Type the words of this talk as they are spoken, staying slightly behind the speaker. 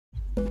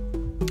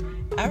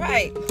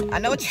Alright, I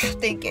know what you're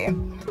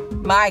thinking.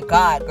 My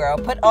God, girl,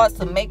 put on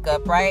some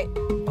makeup, right?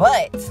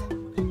 But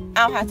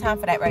I don't have time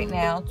for that right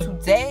now.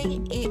 Today,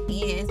 it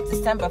is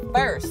December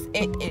 1st.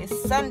 It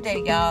is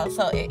Sunday, y'all.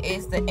 So it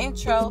is the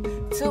intro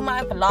to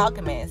my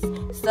Vlogmas.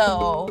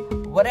 So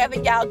whatever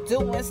y'all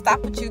doing,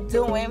 stop what you're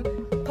doing.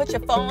 Put your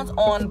phones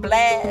on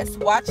blast.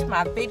 Watch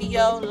my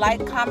video.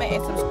 Like, comment,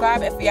 and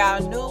subscribe if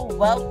y'all new.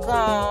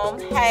 Welcome.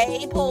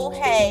 Hey, Pooh.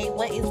 Hey,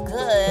 what is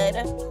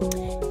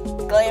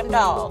good? Glam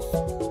dolls.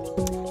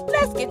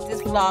 Let's get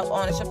this vlog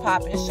on and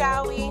poppin',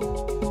 shall we?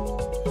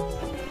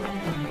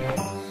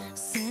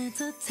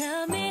 Santa,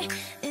 tell me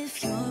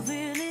if you're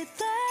really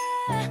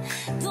there.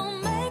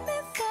 Don't make me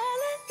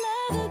fall in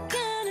love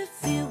again if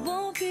you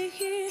won't be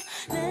here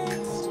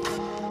next.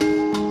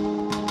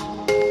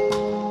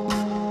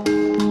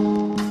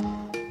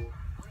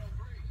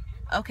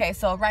 Okay,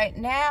 so right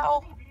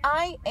now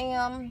I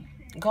am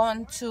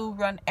going to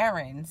run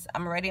errands.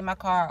 I'm already in my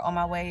car on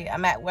my way.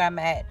 I'm at where I'm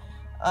at.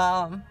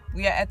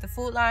 We are at the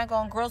food line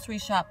going grocery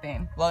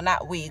shopping. Well,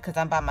 not we, because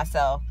I'm by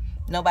myself.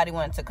 Nobody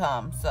wanted to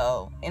come.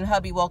 So, and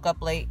hubby woke up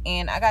late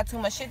and I got too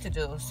much shit to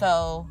do.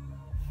 So,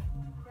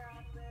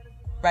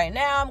 right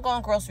now I'm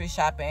going grocery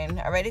shopping.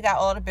 I already got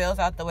all the bills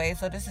out the way.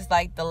 So, this is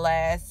like the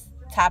last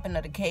topping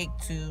of the cake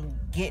to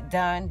get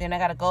done. Then I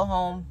got to go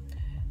home,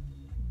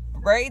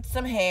 braid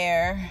some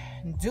hair,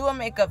 do a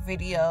makeup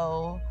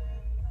video,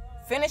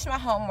 finish my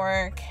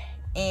homework,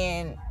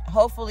 and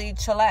hopefully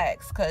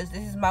chillax, because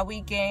this is my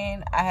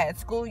weekend. I had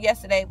school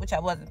yesterday, which I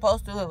wasn't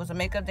supposed to. It was a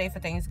makeup day for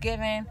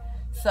Thanksgiving.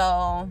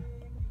 So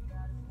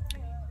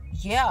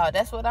yeah,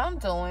 that's what I'm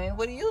doing.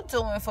 What are you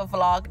doing for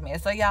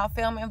Vlogmas? Are y'all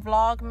filming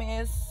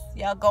Vlogmas?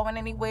 Y'all going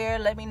anywhere?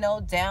 Let me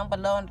know down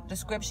below in the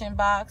description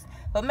box.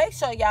 But make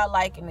sure y'all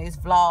liking this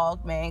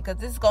vlog, man, because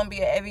this is gonna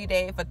be an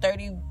everyday for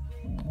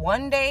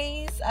 31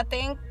 days. I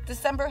think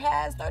December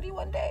has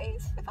 31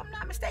 days, if I'm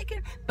not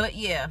mistaken. But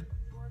yeah,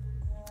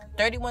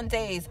 31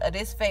 days of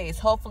this face,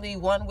 hopefully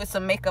one with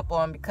some makeup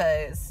on,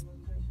 because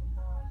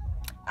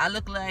I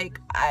look like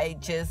I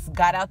just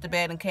got out the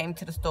bed and came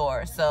to the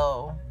store.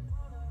 So,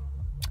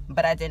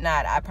 but I did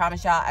not. I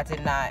promise y'all I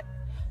did not.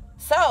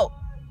 So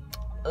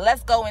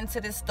let's go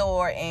into the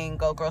store and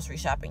go grocery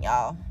shopping,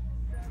 y'all.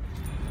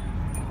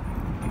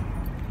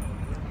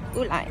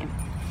 Ooh, lion.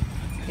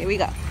 Here we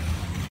go.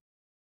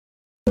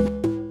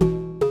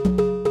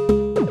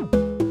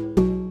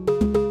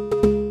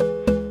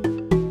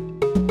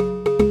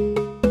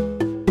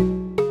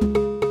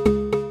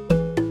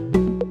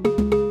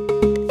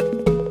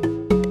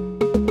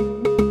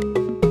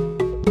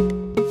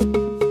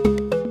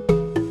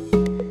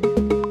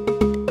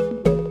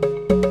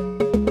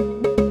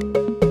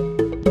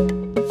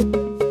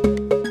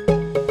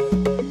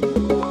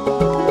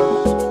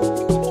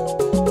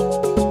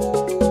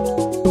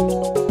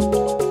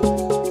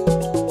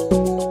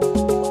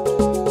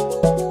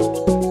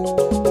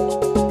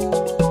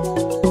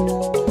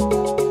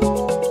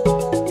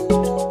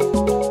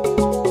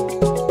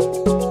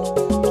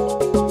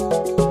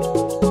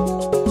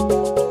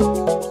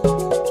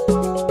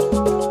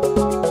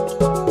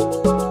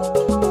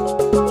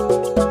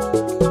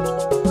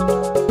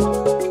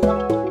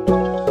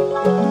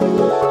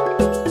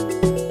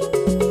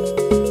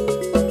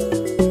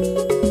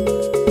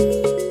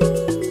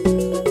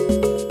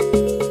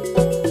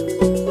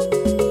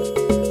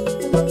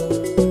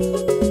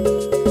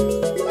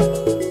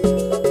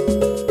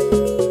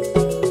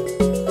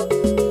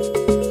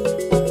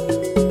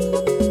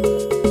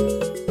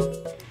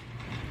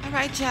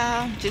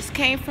 Y'all, just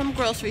came from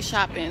grocery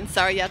shopping.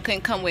 Sorry y'all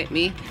couldn't come with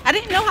me. I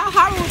didn't know how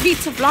hard it would be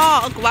to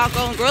vlog while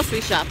going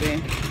grocery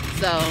shopping.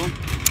 So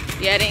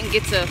yeah, I didn't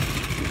get to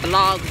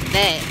vlog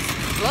that.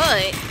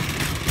 But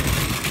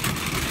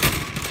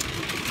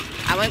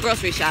I went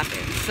grocery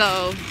shopping.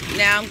 So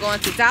now I'm going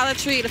to Dollar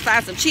Tree to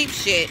find some cheap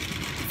shit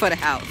for the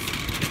house.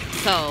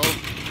 So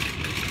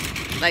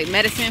like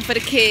medicine for the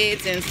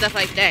kids and stuff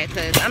like that,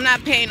 because I'm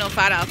not paying no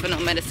 $5 for no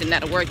medicine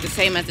that'll work the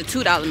same as the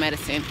 $2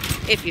 medicine,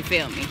 if you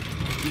feel me.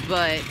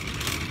 But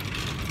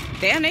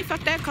damn, they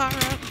fucked that car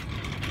up.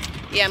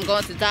 Yeah, I'm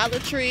going to Dollar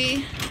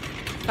Tree,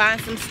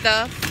 find some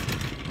stuff.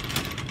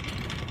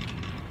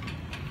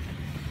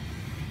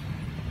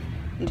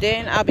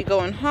 Then I'll be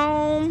going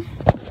home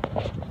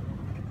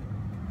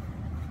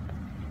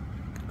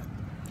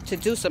to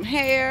do some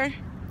hair.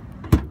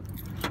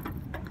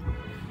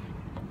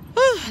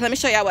 Whew, let me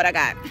show y'all what I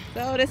got.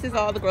 So this is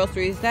all the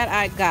groceries that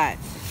I got.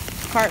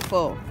 Cart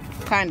full,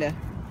 kinda.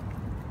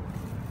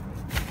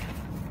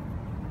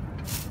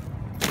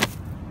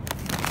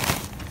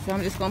 So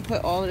I'm just gonna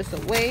put all of this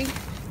away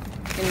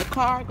in the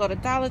car, go to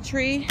Dollar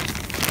Tree,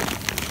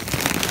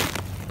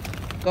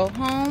 go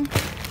home,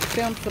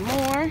 film some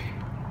more.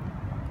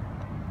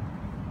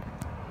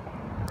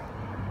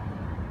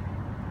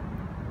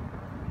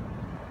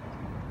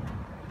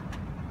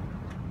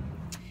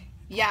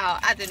 Y'all,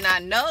 I did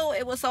not know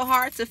it was so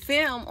hard to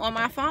film on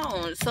my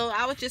phone. So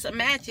I was just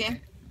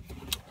imagining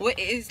what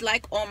it's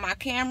like on my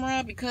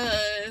camera,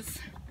 because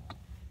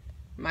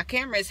my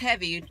camera is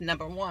heavy,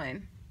 number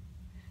one.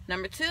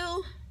 Number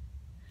two,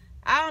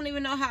 I I don't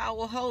even know how I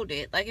will hold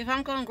it. Like if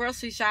I'm going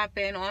grocery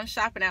shopping or I'm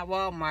shopping at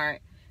Walmart,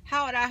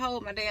 how would I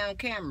hold my damn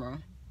camera?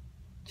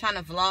 Trying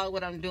to vlog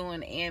what I'm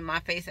doing and my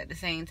face at the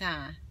same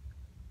time.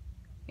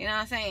 You know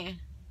what I'm saying?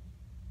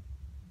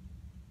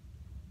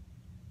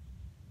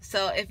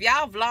 So if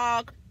y'all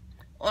vlog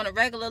on a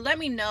regular, let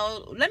me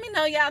know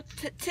y'all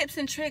tips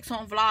and tricks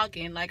on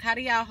vlogging. Like how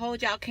do y'all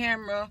hold y'all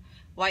camera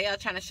while y'all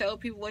trying to show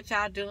people what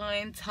y'all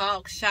doing,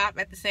 talk, shop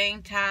at the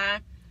same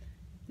time.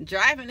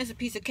 Driving is a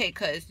piece of cake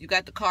because you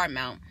got the car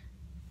mount.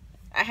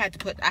 I had to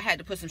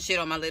put some shit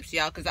on my lips,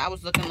 y'all, because I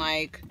was looking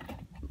like,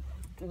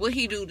 what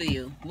he do to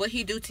you? What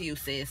he do to you,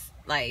 sis?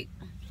 Like,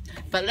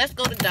 but let's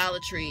go to Dollar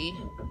Tree.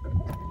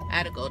 I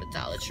had to go to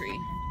Dollar Tree.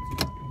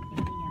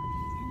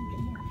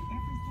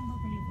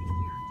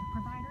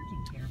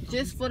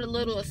 Just for the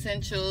little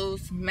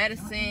essentials,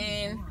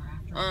 medicine.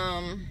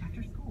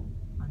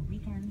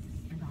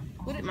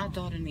 What did my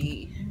daughter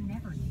need?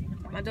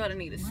 My daughter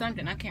needed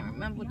something. I can't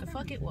remember what the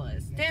fuck it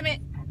was. Damn it.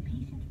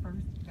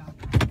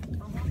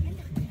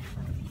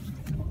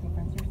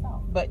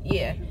 But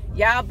yeah,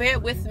 y'all bear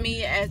with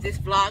me as this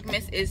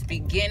Vlogmas is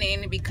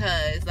beginning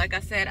because, like I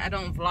said, I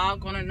don't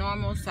vlog on a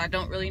normal, so I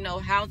don't really know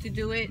how to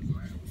do it.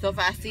 So if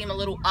I seem a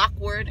little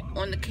awkward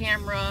on the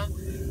camera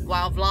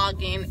while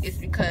vlogging, it's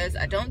because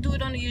I don't do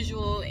it on the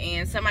usual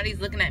and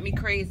somebody's looking at me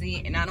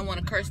crazy and I don't want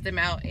to curse them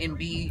out and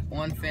be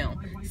on film.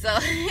 So,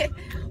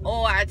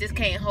 or I just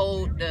can't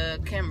hold the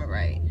camera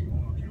right.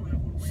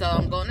 So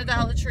I'm going to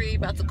Dollar Tree,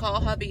 about to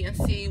call hubby and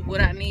see what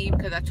I need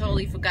because I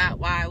totally forgot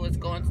why I was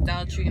going to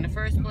Dollar Tree in the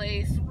first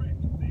place.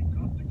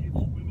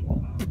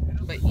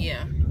 But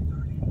yeah.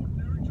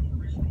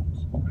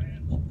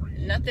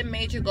 Nothing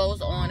major goes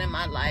on in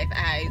my life.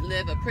 I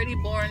live a pretty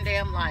boring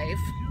damn life.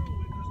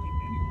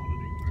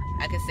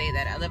 I can say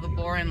that. I live a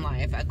boring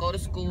life. I go to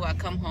school, I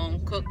come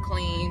home, cook,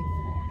 clean.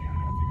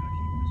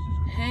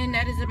 And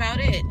that is about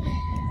it.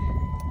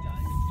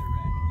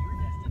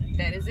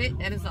 That is it.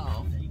 That is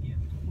all.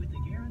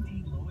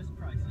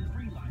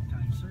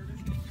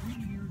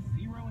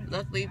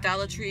 Luckily,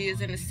 Dollar Tree is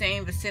in the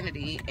same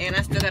vicinity. And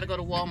I still got to go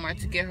to Walmart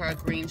to get her a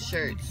green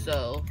shirt.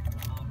 So,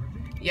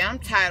 yeah, I'm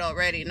tired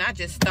already. And I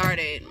just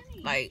started.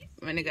 Like,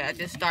 my nigga, I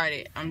just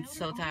started. I'm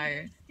so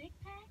tired.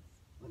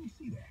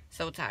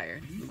 So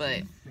tired.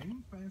 But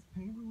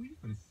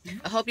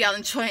I hope y'all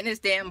enjoying this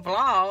damn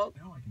vlog.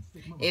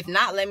 If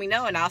not, let me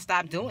know and I'll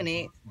stop doing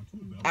it.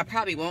 I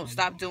probably won't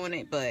stop doing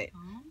it, but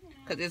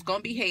because there's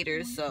gonna be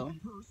haters. So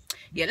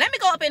yeah, let me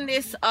go up in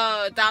this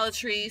Dollar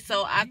Tree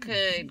so I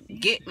could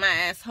get my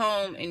ass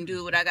home and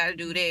do what I gotta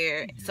do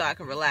there so I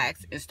can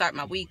relax and start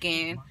my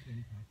weekend,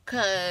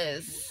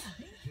 because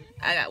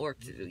I got work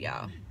to do,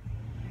 y'all.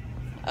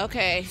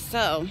 Okay,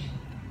 so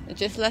I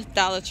just left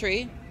Dollar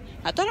Tree.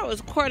 I thought I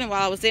was recording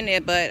while I was in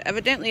there, but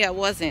evidently I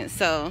wasn't.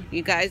 So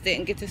you guys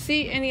didn't get to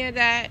see any of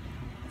that.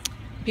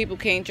 People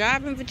can't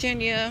drive in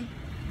Virginia.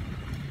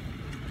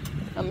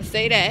 I'm gonna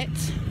say that.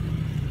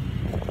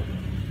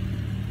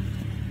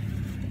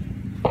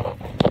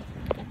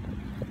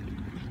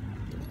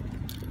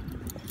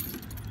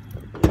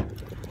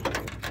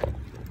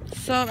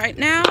 So right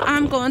now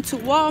I'm going to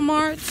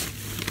Walmart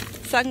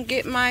so I can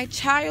get my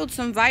child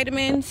some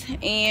vitamins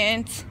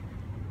and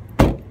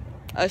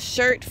a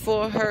shirt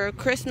for her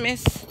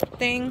Christmas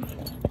thing.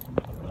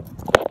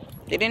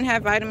 They didn't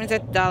have vitamins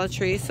at the Dollar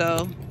Tree,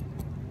 so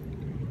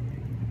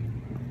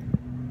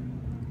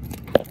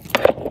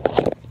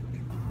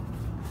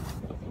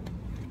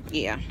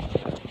yeah.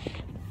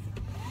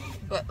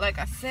 But like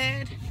I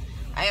said,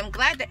 I am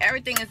glad that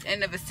everything is in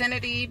the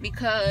vicinity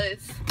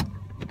because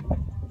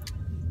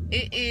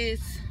it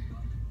is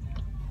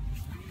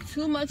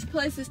too much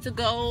places to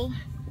go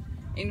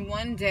in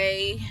one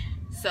day.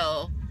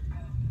 So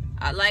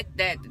I like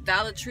that the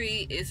Dollar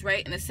Tree is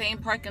right in the same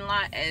parking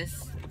lot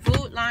as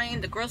Food Lion,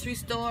 the grocery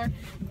store,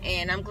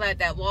 and I'm glad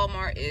that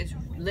Walmart is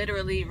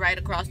literally right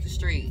across the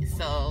street.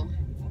 So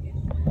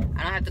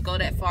I don't have to go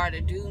that far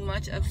to do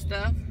much of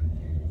stuff.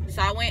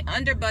 So I went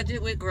under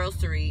budget with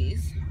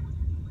groceries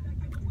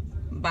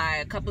by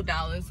a couple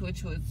dollars,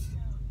 which was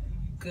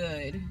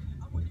good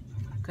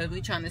because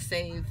we trying to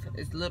save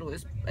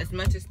as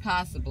much as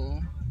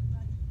possible.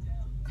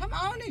 Come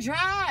on and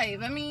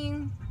drive. I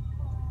mean,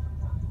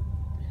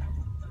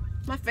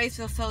 my face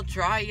feels so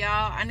dry,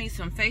 y'all. I need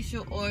some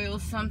facial oil,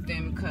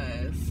 something,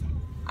 because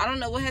I don't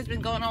know what has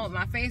been going on with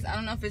my face. I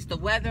don't know if it's the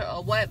weather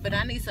or what, but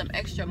I need some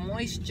extra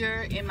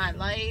moisture in my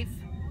life.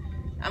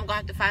 I'm gonna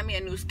have to find me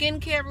a new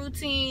skincare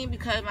routine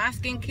because my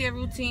skincare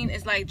routine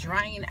is like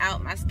drying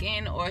out my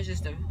skin, or it's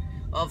just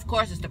of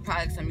course it's the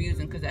products I'm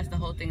using, because that's the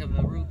whole thing of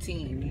a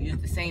routine. You use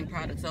the same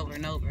products over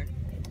and over.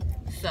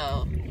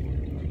 So,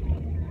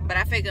 but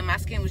I figured my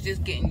skin was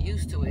just getting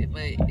used to it,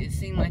 but it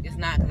seemed like it's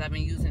not because I've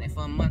been using it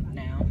for a month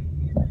now.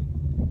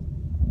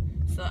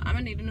 So I'm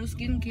gonna need a new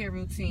skincare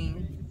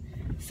routine.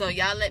 So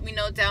y'all let me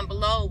know down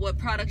below what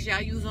products y'all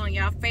use on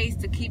y'all face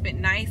to keep it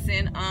nice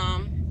and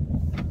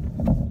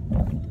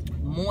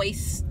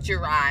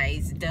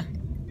moisturized.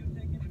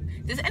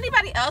 Does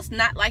anybody else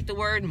not like the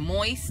word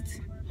moist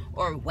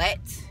or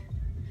wet?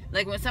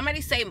 Like when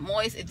somebody say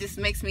moist, it just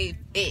makes me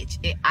itch.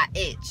 I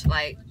itch.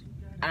 Like,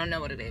 I don't know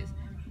what it is.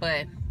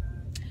 But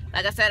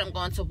like I said, I'm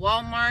going to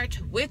Walmart,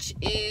 which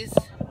is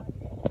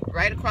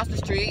right across the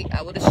street.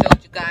 I would have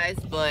showed you guys,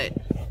 but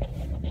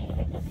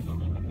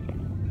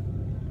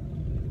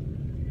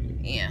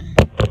yeah.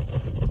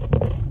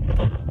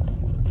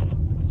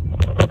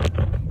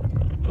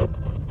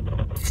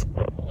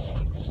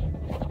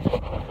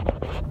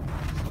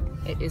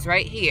 It is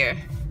right here.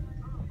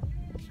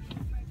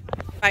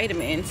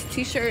 Vitamins,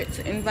 t-shirts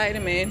and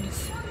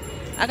vitamins.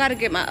 I gotta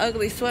get my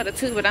ugly sweater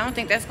too, but I don't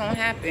think that's gonna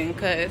happen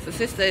because the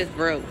sister is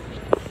broke.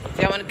 If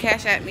y'all want to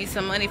cash at me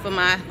some money for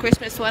my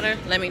Christmas sweater,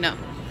 let me know.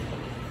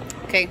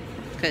 Okay,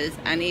 because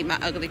I need my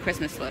ugly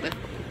Christmas sweater.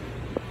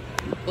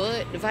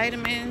 But the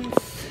vitamins,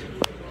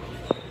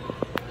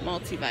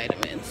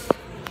 multivitamins,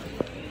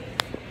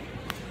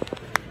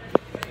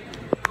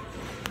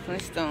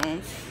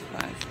 Flintstones,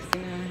 $5.69.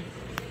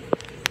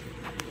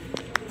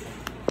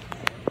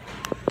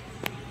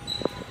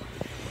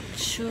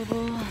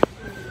 Chewable.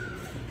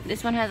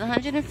 This one has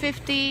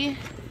 150.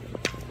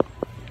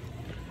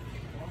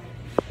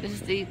 This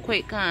is the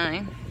Equate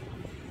kind.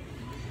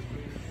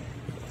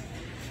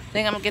 I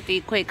think I'm gonna get the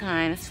Equate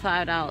kind. It's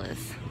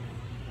 $5.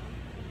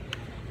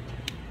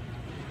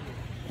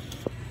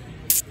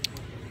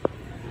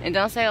 And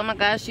don't say, oh my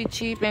gosh, she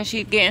cheap and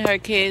she getting her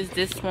kids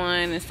this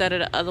one instead of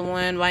the other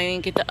one. Why you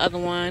ain't get the other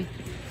one?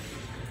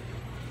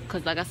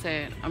 Because like I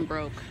said, I'm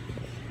broke.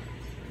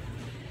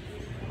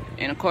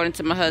 And according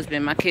to my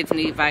husband, my kids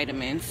need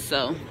vitamins.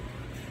 So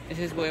this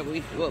is where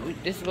this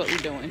is what we're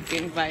doing,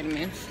 getting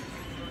vitamins.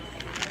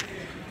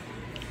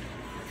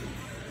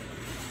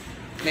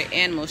 They're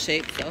animal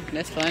shaped, so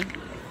that's fun.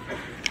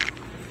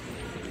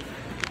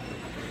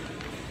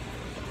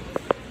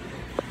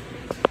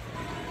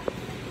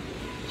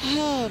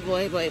 Oh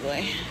boy, boy,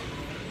 boy.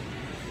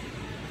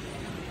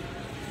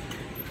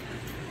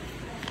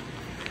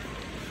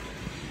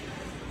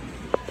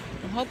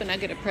 I'm hoping I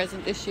get a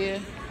present this year.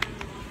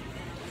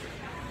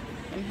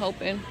 I'm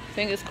hoping.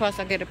 Fingers crossed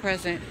I get a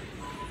present.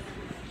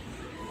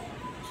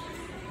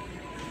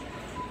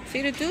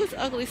 See, the dude's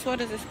ugly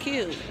sweaters is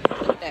cute.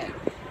 Look at that.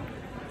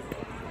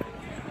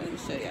 Let me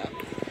show y'all.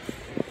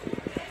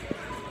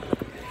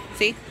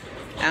 See?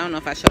 I don't know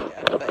if I showed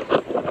y'all,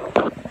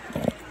 but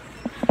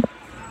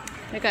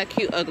they got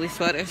cute ugly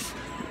sweaters.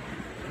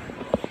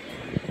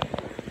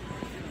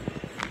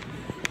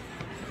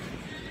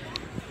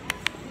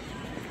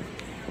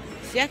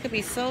 See, I could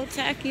be so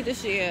tacky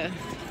this year.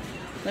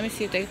 Let me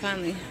see if they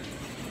finally...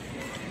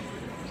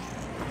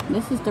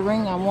 This is the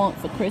ring I want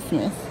for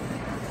Christmas.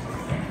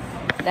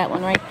 That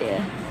one right there.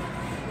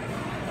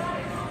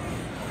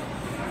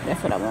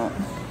 That's what I want.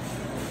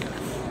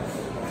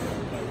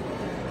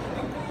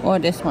 Or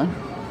this one.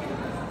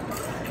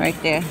 Right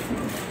there.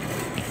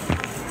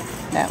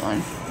 That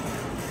one.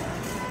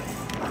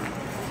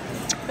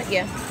 But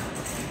yeah.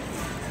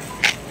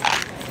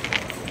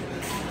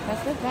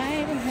 That's a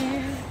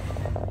vitamin.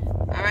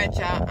 Alright,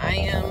 y'all. I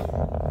am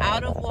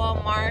out of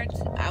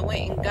Walmart. I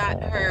went and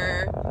got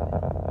her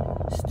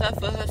stuff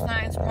for her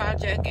science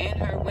project and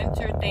her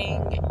winter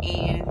thing,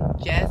 and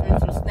Jasmine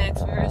some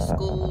snacks for her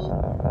school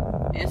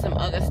and some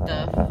other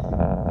stuff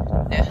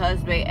that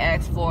husband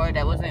asked for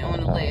that wasn't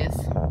on the list.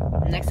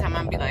 Next time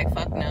I'm gonna be like,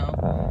 fuck no.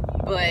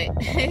 But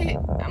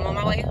I'm on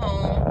my way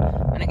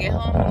home. When I get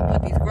home, I'm gonna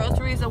put these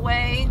groceries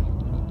away.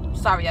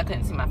 Sorry, y'all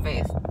couldn't see my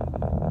face.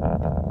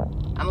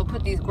 I'm gonna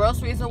put these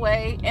groceries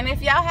away. And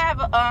if y'all have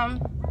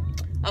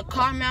a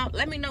car mount,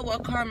 let me know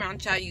what car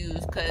mount y'all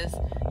use, because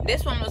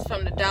this one was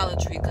from the Dollar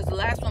Tree, because the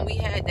last one we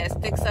had that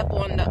sticks up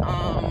on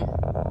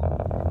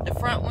the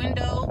front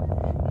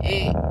window,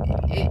 it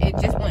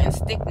just wouldn't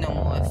stick no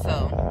more.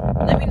 So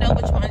let me know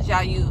which ones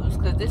y'all use,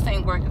 because this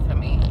ain't working for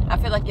me. I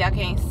feel like y'all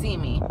can't see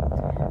me,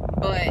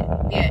 but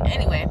yeah,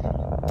 anyway,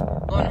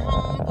 going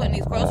home, putting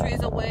these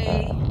groceries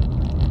away.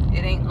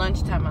 It ain't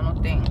lunchtime, I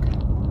don't think.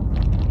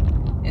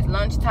 It's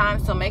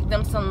lunchtime, so make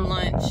them some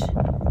lunch.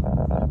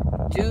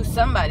 Do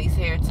somebody's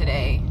hair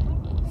today.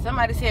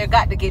 Somebody's hair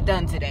got to get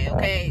done today,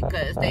 okay?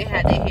 Because they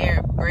had their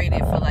hair braided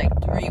for like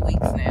 3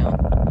 weeks now.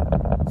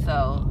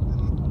 So,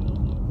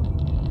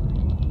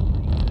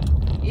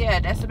 yeah,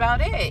 that's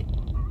about it.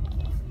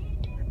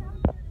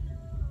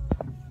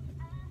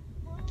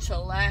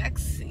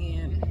 Chillax,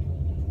 and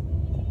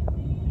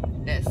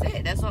that's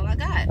it. That's all I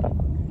got.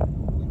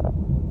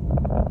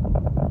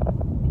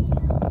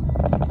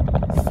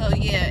 So,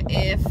 yeah,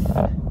 if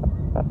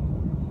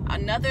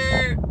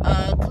another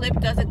clip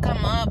doesn't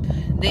come up,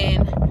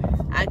 then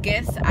I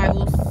guess I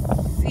will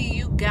see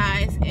you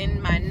guys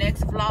in my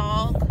next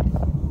vlog,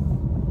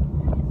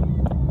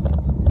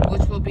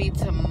 which will be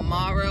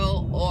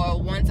tomorrow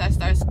or once I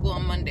start school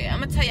on Monday. I'm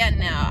gonna tell y'all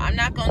now, I'm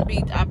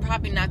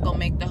probably not gonna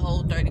make the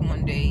whole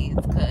 31 days,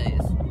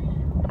 because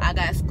I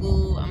got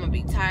school. I'm gonna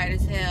be tired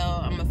as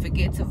hell. I'm gonna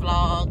forget to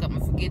vlog. I'm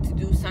gonna forget to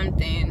do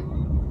something.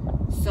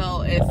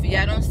 So if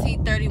y'all don't see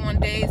 31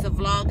 days of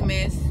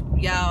Vlogmas,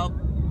 y'all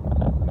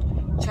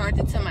charge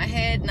it to my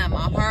head, not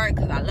my heart,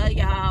 because I love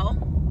y'all.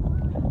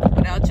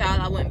 Without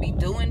y'all, I wouldn't be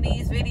doing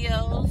these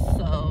videos.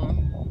 So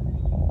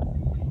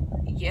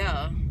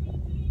yeah,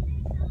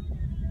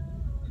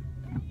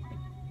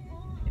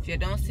 if you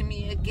don't see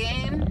me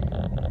again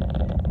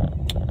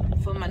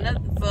for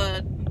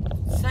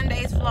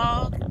Sunday's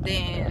vlog,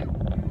 then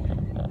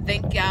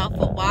thank y'all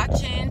for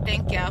watching.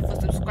 Thank y'all for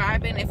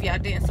subscribing. If y'all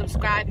didn't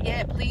subscribe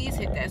yet, please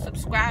hit that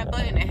subscribe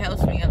button. It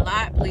helps me a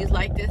lot. Please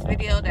like this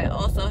video. That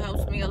also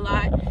helps me a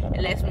lot.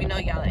 It lets me know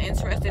y'all are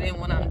interested in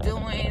what I'm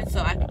doing, so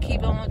I can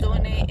keep on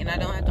doing it and I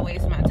don't have to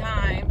waste my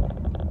time.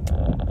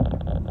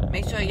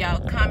 Make sure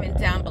y'all comment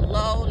down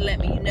below. Let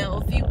me know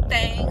a few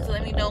things.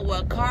 Let me know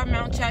what car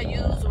mount y'all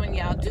use when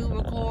y'all do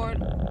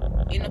record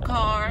in the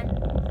car.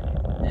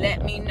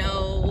 Let me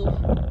know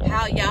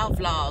how y'all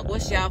vlog.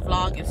 What's y'all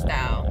vlogging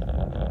style?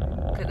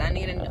 Cause I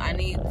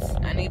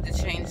need to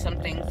change some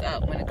things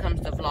up when it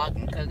comes to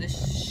vlogging, cause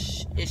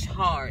it's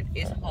hard.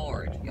 It's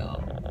hard,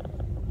 y'all.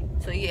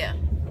 So yeah,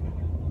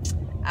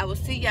 I will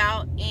see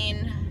y'all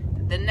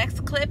in the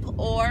next clip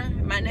or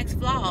my next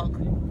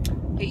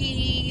vlog.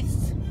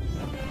 Peace.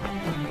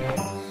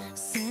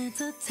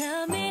 Santa,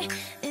 tell me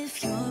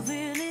if you're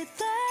really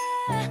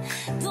there.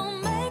 Don't